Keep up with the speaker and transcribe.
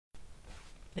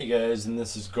Hey guys, and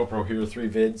this is Gopro Hero 3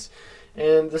 Vids,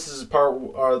 and this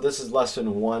is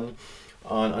lesson 1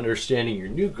 on understanding your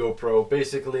new GoPro.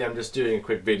 Basically, I'm just doing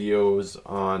quick videos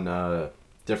on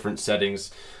different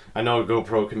settings. I know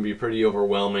GoPro can be pretty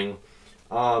overwhelming.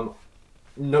 One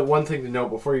thing to note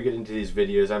before you get into these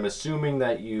videos, I'm assuming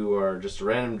that you are just a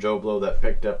random Joe Blow that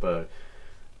picked up a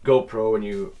GoPro and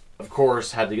you, of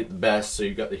course, had to get the best, so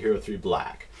you got the Hero 3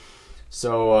 Black.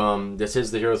 So this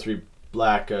is the Hero 3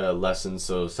 Black lesson,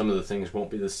 so some of the things won't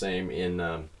be the same in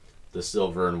the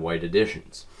silver and white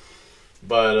editions.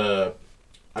 But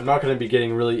I'm not going to be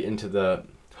getting really into the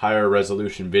higher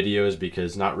resolution videos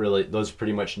because those are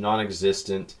pretty much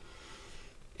non-existent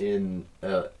in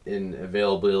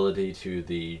availability to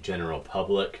the general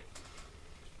public.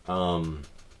 And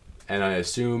I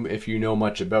assume if you know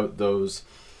much about those,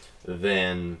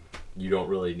 then you don't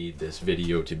really need this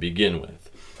video to begin with.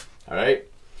 Alright?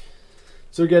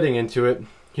 So getting into it,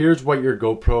 here's what your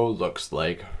GoPro looks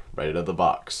like right out of the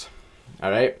box.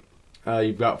 Alright,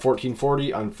 you've got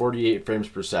 1440 on 48 frames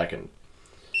per second.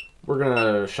 We're going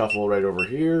to shuffle right over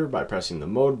here by pressing the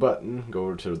mode button, go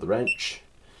over to the wrench.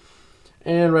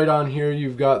 And right on here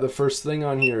you've got the first thing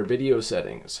on here, video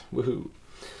settings. Woohoo.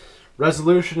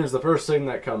 Resolution is the first thing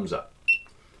that comes up.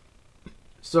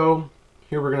 So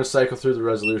here we're going to cycle through the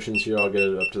resolutions here. I'll get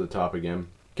it up to the top again.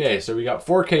 Okay, so we got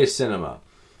 4K cinema.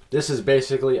 This is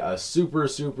basically a super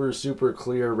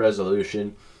clear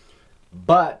resolution,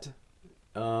 but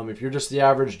if you're just the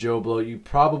average Joe Blow, you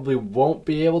probably won't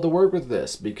be able to work with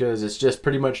this because it's just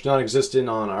pretty much non-existent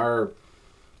on our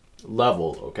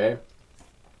level, okay?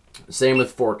 Same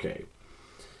with 4K.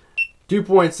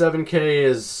 2.7K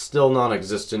is still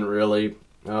non-existent, really,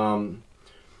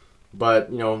 but,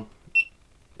 you know,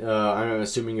 I'm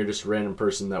assuming you're just a random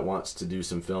person that wants to do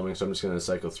some filming, so I'm just going to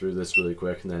cycle through this really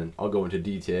quick, and then I'll go into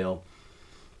detail.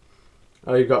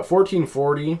 You've got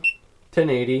 1440,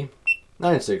 1080,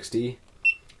 960,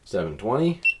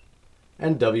 720,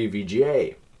 and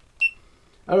WVGA.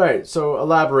 Alright, so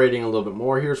elaborating a little bit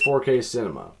more, here's 4K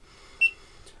cinema.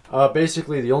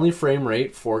 Basically, the only frame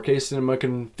rate 4K cinema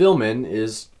can film in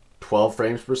is 12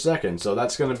 frames per second, so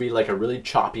that's going to be like a really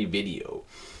choppy video.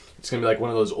 It's going to be like one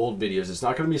of those old videos. It's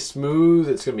not going to be smooth.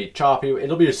 It's going to be choppy.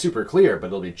 It'll be super clear, but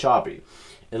it'll be choppy.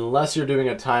 Unless you're doing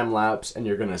a time lapse and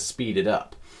you're going to speed it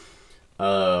up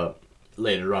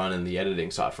later on in the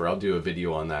editing software. I'll do a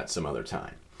video on that some other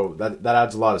time. So that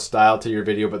adds a lot of style to your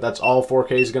video, but that's all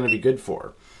 4K is going to be good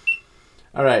for.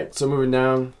 Alright, so moving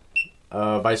down,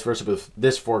 vice versa with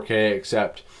this 4K,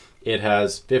 except it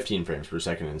has 15 frames per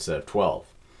second instead of 12.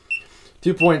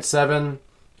 2.7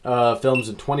 films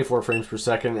in 24 frames per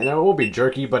second, and it will be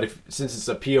jerky, but since it's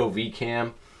a POV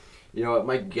cam, you know, it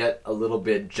might get a little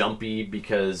bit jumpy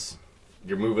because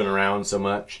you're moving around so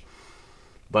much,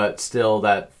 but still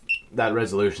that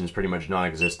resolution is pretty much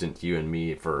non-existent to you and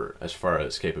me as far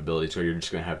as capability, so you're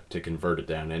just going to have to convert it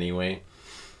down anyway.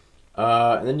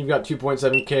 And then you've got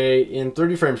 2.7K in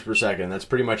 30 frames per second. That's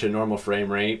pretty much a normal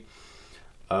frame rate.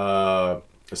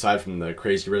 Aside from the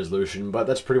crazy resolution, but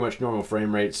that's pretty much normal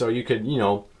frame rate. So you could, you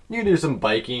know, you could do some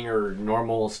biking or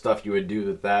normal stuff you would do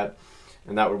with that,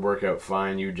 and that would work out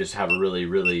fine. You would just have a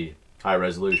really high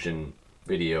resolution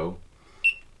video.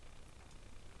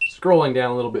 Scrolling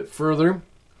down a little bit further,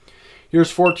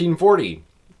 here's 1440.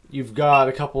 You've got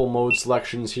a couple mode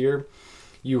selections here.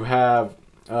 You have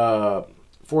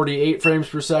 48 frames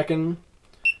per second,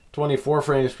 24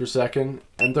 frames per second,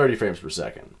 and 30 frames per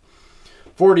second.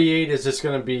 48 is just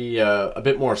going to be a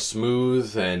bit more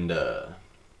smooth and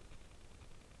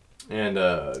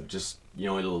just, you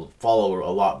know, it'll follow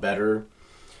a lot better,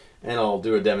 and I'll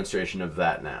do a demonstration of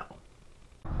that now.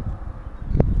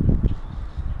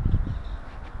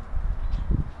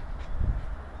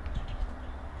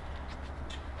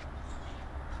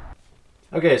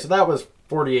 Okay, so that was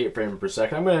 48 frames per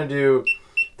second. I'm going to do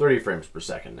 30 frames per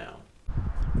second now.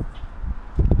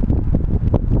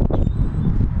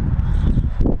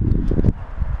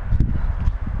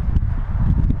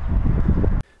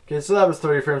 Okay, so that was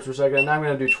 30 frames per second, and now I'm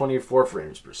going to do 24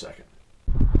 frames per second.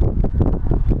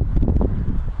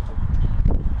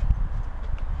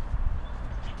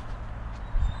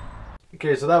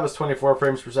 Okay, so that was 24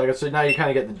 frames per second, so now you kind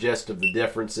of get the gist of the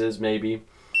differences, maybe.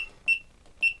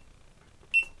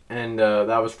 And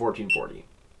that was 1440.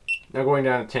 Now going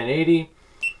down to 1080,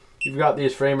 you've got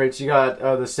these frame rates. You got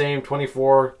the same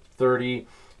 24, 30,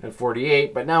 and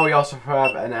 48, but now we also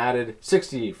have an added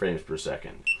 60 frames per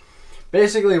second.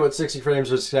 Basically what 60 frames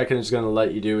per second is going to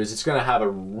let you do is it's going to have a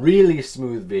really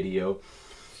smooth video,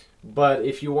 but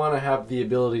if you want to have the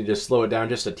ability to slow it down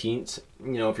just a teens,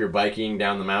 you know, if you're biking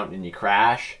down the mountain and you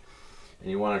crash and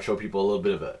you want to show people a little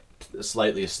bit of a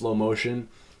slightly slow motion,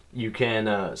 you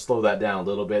can slow that down a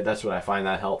little bit. That's what I find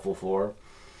that helpful for.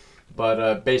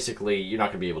 But basically, you're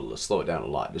not going to be able to slow it down a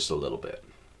lot, just a little bit.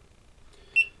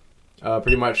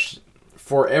 Pretty much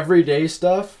for everyday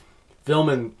stuff, film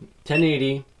in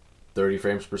 1080, 30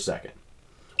 frames per second,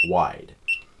 wide.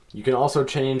 You can also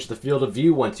change the field of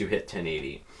view once you hit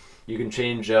 1080. You can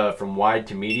change from wide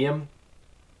to medium,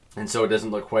 and so it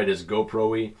doesn't look quite as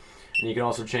GoPro-y. And you can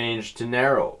also change to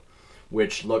narrow,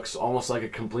 which looks almost like a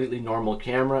completely normal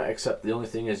camera, except the only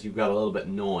thing is you've got a little bit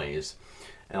noise.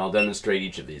 And I'll demonstrate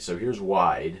each of these. So here's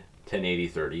wide, 1080,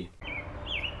 30.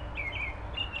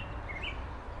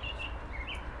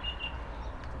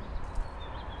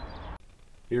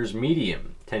 Here's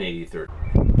medium, 1080, 30.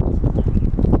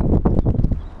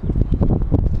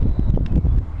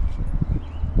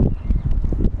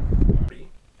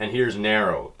 And here's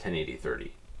narrow, 1080,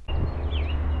 30.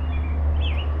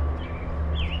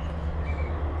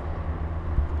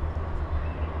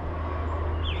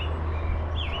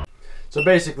 So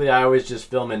basically, I always just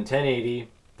film in 1080,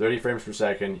 30 frames per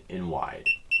second in wide.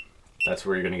 That's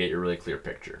where you're going to get your really clear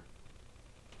picture.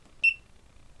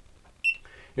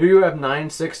 Here you have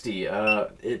 960.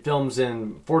 It films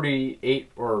in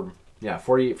 48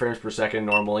 frames per second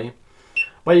normally.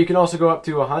 But you can also go up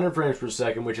to 100 frames per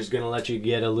second, which is going to let you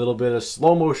get a little bit of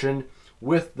slow motion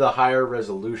with the higher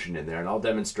resolution in there. And I'll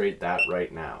demonstrate that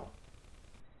right now.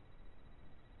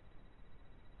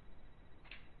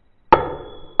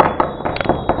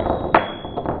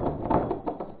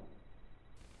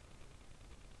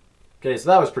 Okay, so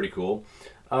that was pretty cool.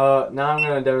 Now I'm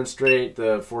going to demonstrate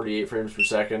the 48 frames per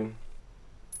second.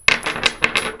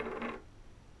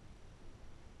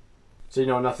 So, you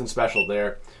know, nothing special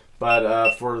there.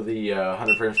 But for the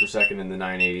 100 frames per second and the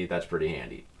 980, that's pretty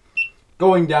handy.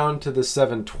 Going down to the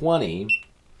 720,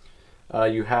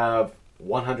 you have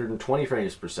 120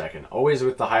 frames per second. Always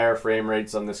with the higher frame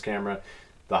rates on this camera,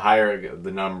 the higher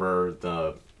the number,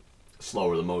 the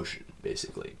slower the motion,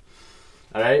 basically.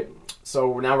 All right,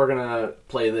 so now we're gonna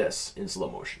play this in slow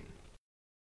motion.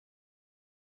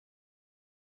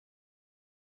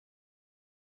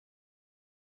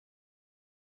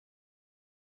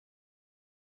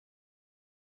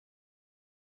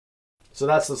 So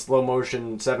that's the slow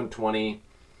motion 720,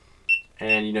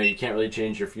 and you know you can't really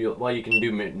change your field. Well, you can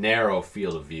do narrow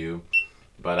field of view,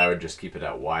 but I would just keep it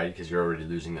at wide because you're already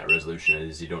losing that resolution.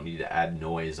 As you don't need to add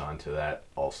noise onto that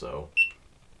also.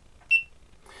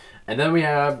 And then we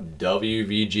have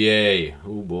WVGA.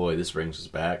 Oh boy, this brings us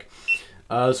back.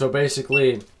 So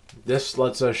basically, this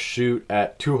lets us shoot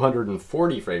at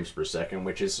 240 frames per second,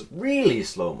 which is really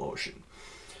slow motion.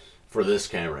 For this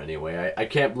camera anyway. I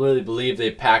can't really believe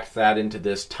they packed that into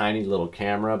this tiny little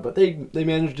camera, but they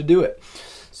managed to do it.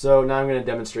 So now I'm going to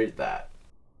demonstrate that.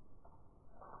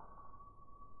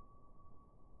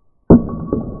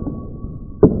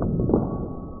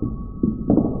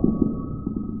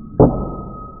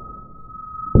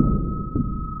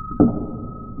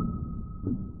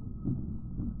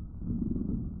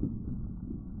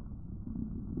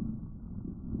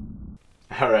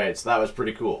 Alright, so that was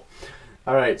pretty cool.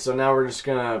 Alright, so now we're just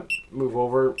gonna move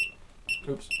over.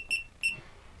 Oops.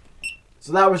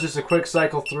 So that was just a quick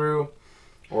cycle through,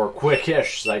 or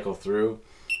quick-ish cycle through,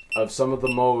 of some of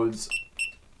the modes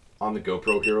on the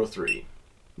GoPro Hero 3.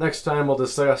 Next time we'll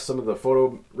discuss some of the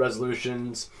photo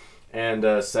resolutions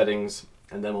and settings,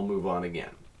 and then we'll move on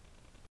again.